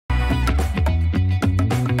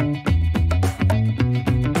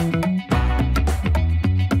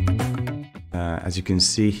as you can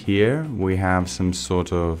see here, we have some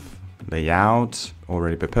sort of layout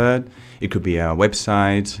already prepared. It could be a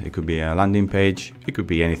website, it could be a landing page, it could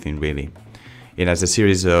be anything really. It has a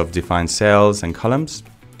series of defined cells and columns.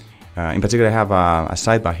 In particular, I have a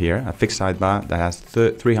sidebar here, a fixed sidebar that has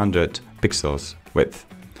 300 pixels width.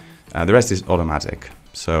 The rest is automatic.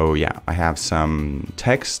 So yeah, I have some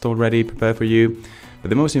text already prepared for you. But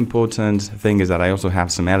the most important thing is that I also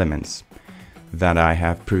have some elements that I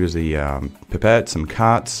have previously prepared, some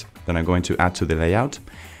cards that I'm going to add to the layout.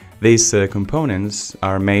 These components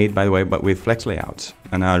are made, by the way, but with Flex Layout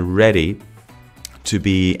and are ready to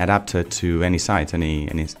be adapted to any site,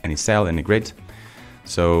 any cell, any grid.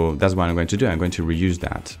 So that's what I'm going to do. I'm going to reuse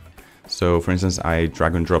that. So for instance, I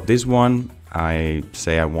drag and drop this one. I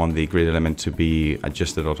say I want the grid element to be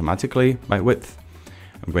adjusted automatically by width.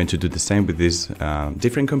 I'm going to do the same with these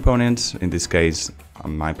different components. In this case,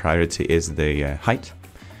 my priority is the height.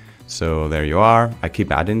 So there you are. I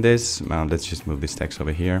keep adding this. Let's just move this text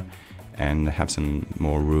over here and have some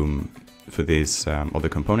more room for this other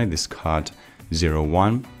component, this card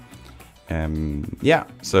 01. Yeah,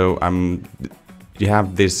 so you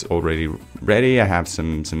have this already ready. I have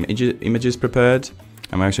some images prepared.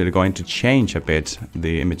 I'm actually going to change a bit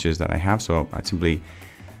the images that I have. So I simply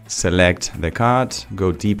select the card,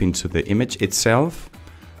 go deep into the image itself,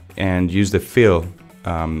 and use the fill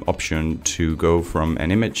option to go from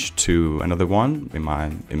an image to another one in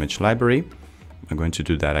my image library. I'm going to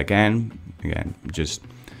do that again, just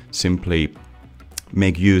simply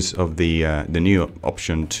make use of the new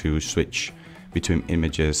option to switch between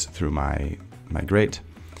images through my grid.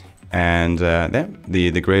 And then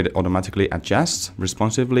the grid automatically adjusts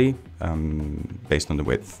responsively based on the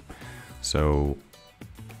width. So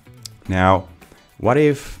now, what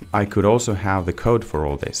if I could also have the code for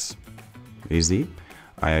all this? Easy.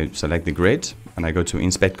 I select the grid and I go to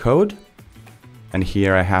Inspect Code. And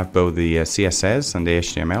here I have both the CSS and the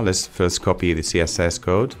HTML. Let's first copy the CSS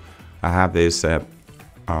code. I have this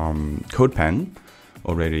code pen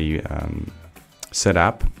already set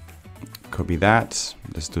up. Copy that.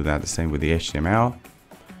 Let's do that the same with the HTML.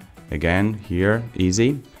 Again, here,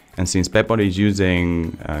 easy. And since Penpot is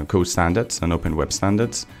using code standards and open web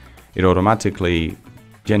standards, it automatically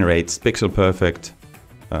generates pixel perfect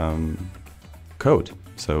code.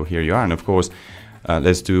 So here you are. And of course,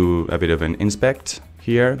 let's do a bit of an inspect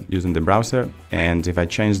here using the browser. And if I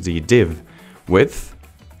change the div width,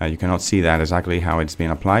 you cannot see that exactly how it's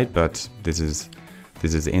been applied, but this is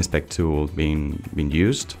the inspect tool being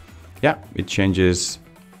used. Yeah, it changes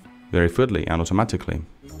very fluidly and automatically.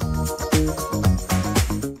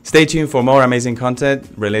 Stay tuned for more amazing content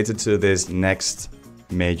related to this next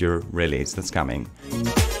major release that's coming.